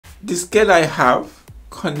The scale I have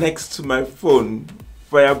connects to my phone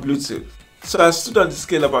via Bluetooth. So I stood on the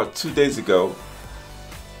scale about 2 days ago,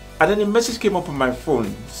 and then a message came up on my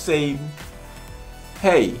phone saying,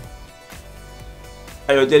 "Hey,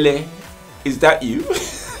 Ayodele, is that you?"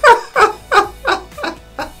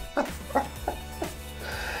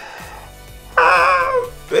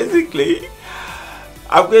 Basically,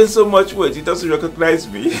 I've gained so much weight, he doesn't recognize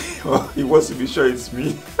me, or he wants to be sure it's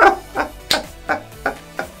me.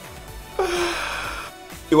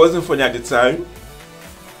 It wasn't funny at the time.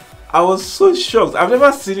 I was so shocked. I've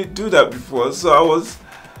never seen it do that before, so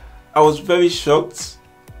I was very shocked.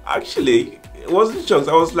 Actually, it wasn't shocked,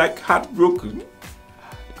 I was like heartbroken.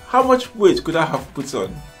 How much weight could I have put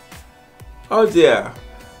on? Oh dear,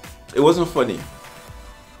 it wasn't funny.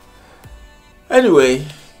 Anyway,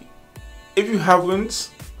 if you haven't,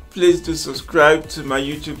 please do subscribe to my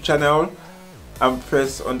YouTube channel and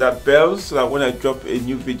press on that bell so that when I drop a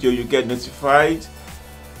new video you get notified.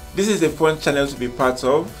 This is a fun channel to be part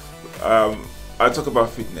of. I talk about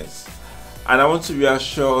fitness, and I want to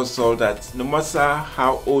reassure us all that no matter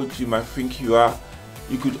how old you might think you are,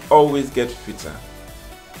 you could always get fitter.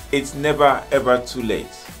 It's never ever too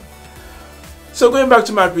late. So going back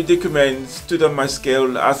to my predicament, stood on my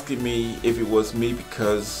scale asking me if it was me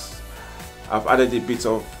because I've added a bit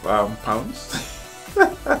of pounds.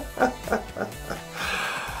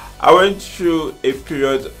 I went through a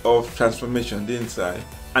period of transformation, didn't I?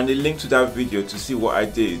 And the link to that video to see what I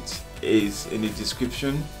did is in the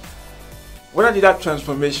description. When I did that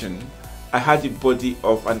transformation, I had the body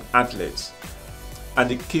of an athlete, and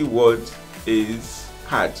the key word is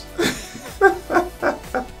hard.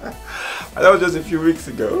 And that was just a few weeks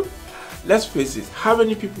ago. Let's face it, how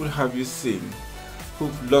many people have you seen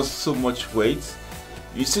who've lost so much weight?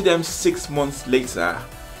 You see them 6 months later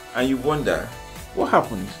and you wonder, what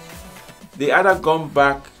happened? They either gone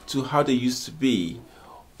back to how they used to be,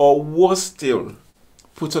 or worse still,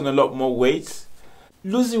 put on a lot more weight.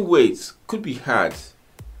 Losing weight could be hard,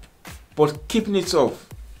 but keeping it off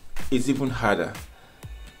is even harder.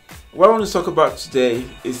 What I want to talk about today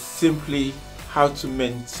is simply how to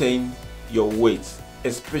maintain your weight,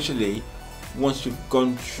 especially once you've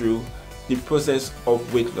gone through the process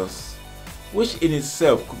of weight loss, which in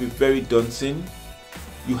itself could be very daunting.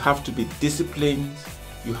 You have to be disciplined,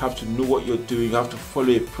 you have to know what you're doing, you have to follow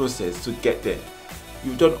a process to get there.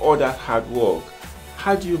 You've done all that hard work.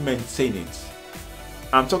 How do you maintain it?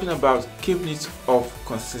 I'm talking about keeping it off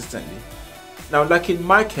consistently. Now, like in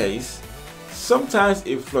my case, sometimes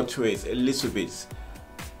it fluctuates a little bit,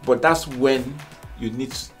 but that's when you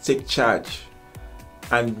need to take charge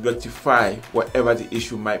and rectify whatever the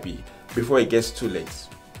issue might be before it gets too late.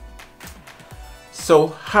 So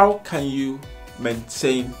how can you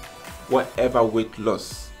maintain whatever weight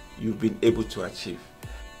loss you've been able to achieve?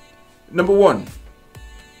 Number one,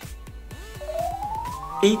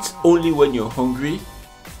 eat only when you're hungry.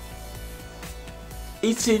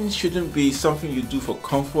 Eating shouldn't be something you do for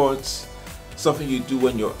comfort, something you do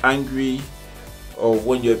when you're angry or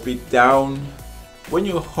when you're a bit down. When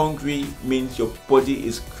you're hungry means your body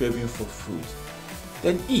is craving for food.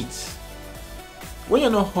 Then eat. When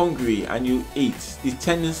you're not hungry and you eat, the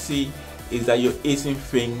tendency is that you're eating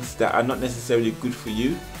things that are not necessarily good for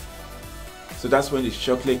you. So that's when the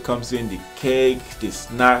chocolate comes in, the cake, the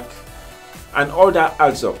snack, and all that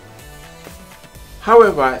adds up.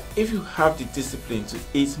 However, if you have the discipline to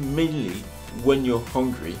eat mainly when you're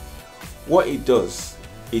hungry, what it does,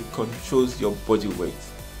 it controls your body weight,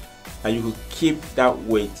 and you will keep that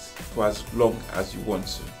weight for as long as you want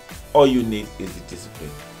to. All you need is the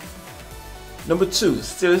discipline. Number two,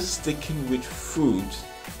 still sticking with food.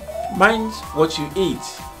 Mind what you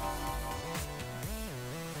eat.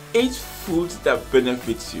 Eat food that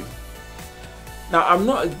benefits you. Now, I'm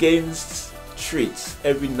not against treats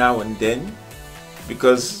every now and then,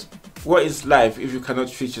 because what is life if you cannot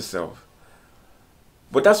treat yourself?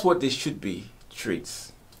 But that's what they should be,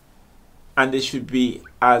 treats. And they should be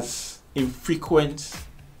as infrequent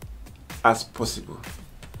as possible,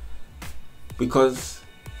 because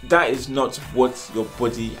that is not what your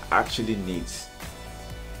body actually needs.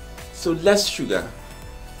 So less sugar,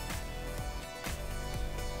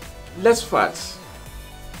 less fat,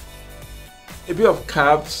 a bit of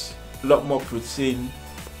carbs, a lot more protein.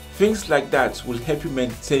 Things like that will help you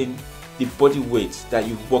maintain the body weight that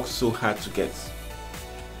you've worked so hard to get.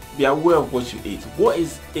 Be aware of what you eat. What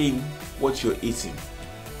is in what you're eating?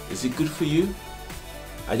 Is it good for you?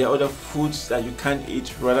 Are there other foods that you can't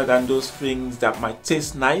eat rather than those things that might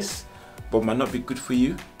taste nice but might not be good for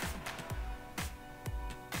you?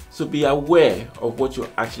 So be aware of what you're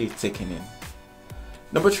actually taking in.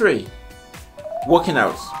 Number three, working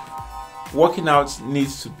out. Working out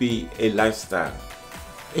needs to be a lifestyle,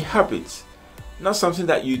 a habit, not something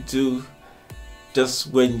that you do just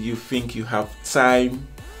when you think you have time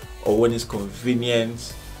or when it's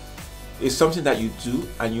convenient. It's something that you do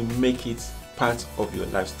and you make it part of your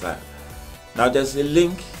lifestyle. Now there's a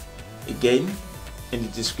link again in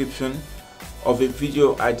the description of a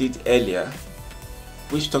video I did earlier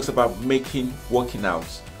which talks about making working out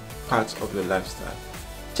part of your lifestyle.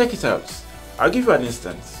 Check it out. I'll give you an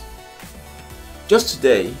instance. Just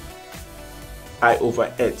today I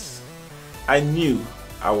overate. I knew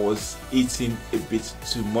I was eating a bit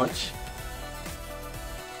too much.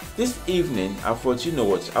 This evening I thought, you know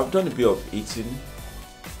what, I've done a bit of eating.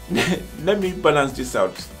 Let me balance this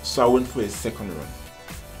out, so I went for a second run.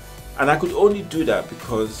 And I could only do that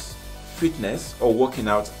because fitness or working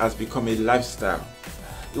out has become a lifestyle.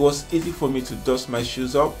 It was easy for me to dust my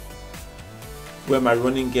shoes up, wear my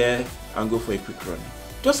running gear and go for a quick run.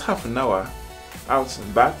 Just half an hour out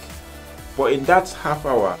and back. But in that half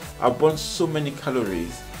hour, I burned so many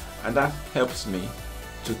calories, and that helps me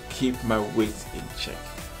to keep my weight in check.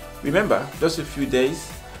 Remember, just a few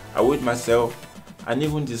days, I weighed myself and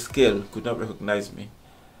even the scale could not recognize me.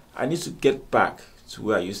 I need to get back to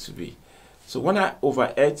where I used to be. So when I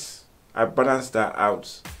overate, I balance that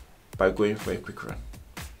out by going for a quick run.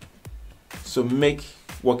 So make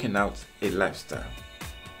working out a lifestyle.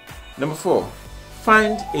 Number 4,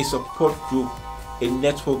 find a support group, a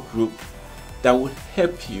network group that will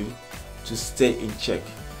help you to stay in check.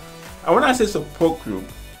 And when I say support group,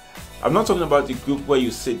 I'm not talking about the group where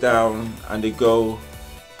you sit down and they go,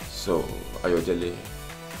 so Ayodele,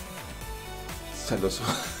 tell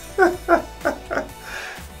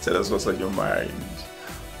us what's on your mind.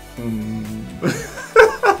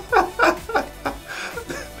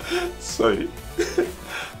 Sorry,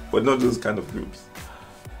 but not those kind of groups.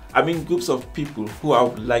 I mean groups of people who are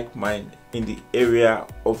like mind in the area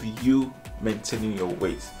of you maintaining your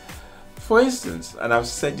weight. For instance, and I've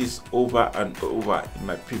said this over and over in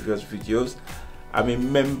my previous videos, I'm a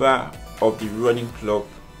member of the running club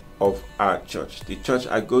of our church. The church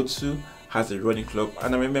I go to has a running club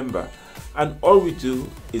and I'm a member, and all we do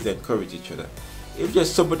is encourage each other. If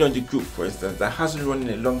there's somebody on the group, for instance, that hasn't run in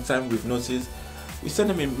a long time, we've noticed, we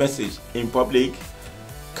send them a message in public,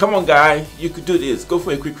 come on guy, you could do this, go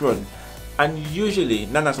for a quick run. And usually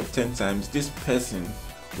 9 out of 10 times this person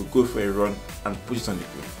will go for a run and put it on the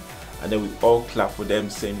group, and then we all clap for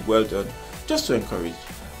them saying well done, just to encourage.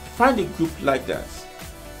 Find a group like that,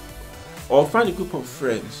 or find a group of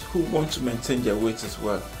friends who want to maintain their weight as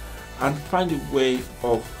well, and find a way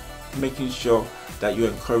of making sure that you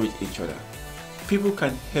encourage each other. People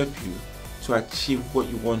can help you to achieve what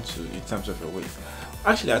you want to in terms of your weight.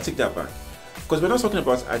 Actually, I take that back, because we're not talking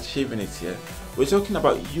about achieving it here. We're talking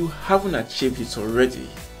about you having achieved it already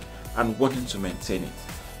and wanting to maintain it.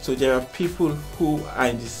 So there are people who are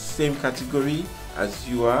in the same category as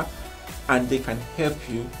you are, and they can help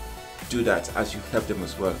you do that as you help them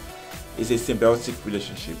as well. It's a symbiotic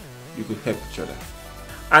relationship. You could help each other.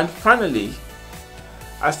 And finally,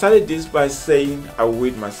 I started this by saying I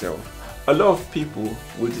weighed myself. A lot of people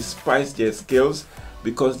will despise their scales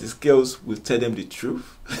because the scales will tell them the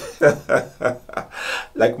truth.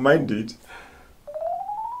 Like mine did.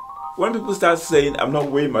 When people start saying I'm not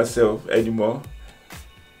weighing myself anymore,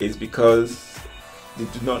 it's because they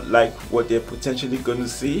do not like what they're potentially going to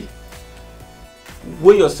see.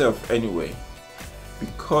 Weigh yourself anyway,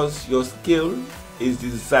 because your scale is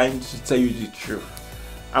designed to tell you the truth.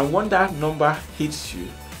 And when that number hits you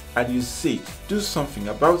and you see it, do something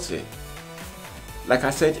about it. Like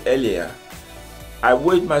I said earlier, I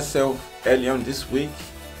weighed myself earlier on this week,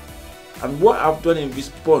 and what I've done in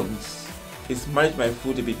response is manage my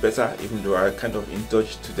food a bit better, even though I kind of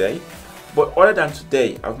indulged today. But other than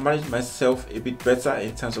today, I've managed myself a bit better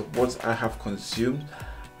in terms of what I have consumed,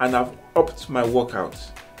 and I've upped my workout.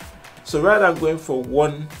 So rather than going for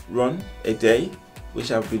 1 run a day,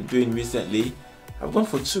 which I've been doing recently, I've gone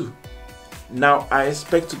for 2. Now I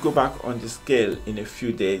expect to go back on the scale in a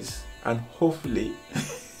few days, and hopefully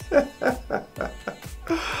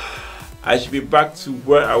I should be back to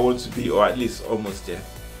where I want to be, or at least almost there.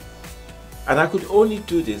 And I could only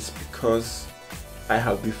do this because I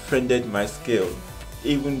have befriended my scale,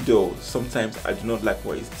 even though sometimes I do not like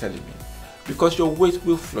what it's telling me. Because your weight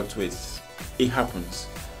will fluctuate. It happens.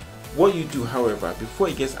 What you do, however, before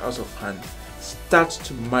it gets out of hand, start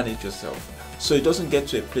to manage yourself so it doesn't get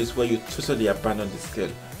to a place where you totally abandon the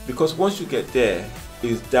scale. Because once you get there,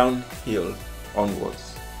 it's downhill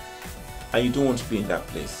onwards, and you don't want to be in that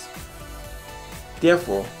place.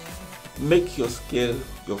 Therefore, make your scale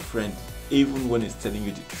your friend even when it's telling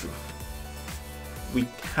you the truth. we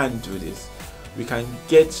can do this. We can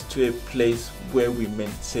get to a place where we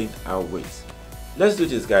maintain our weight. Let's do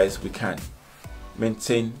this, guys. We can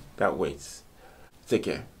maintain that weight. Take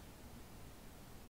care.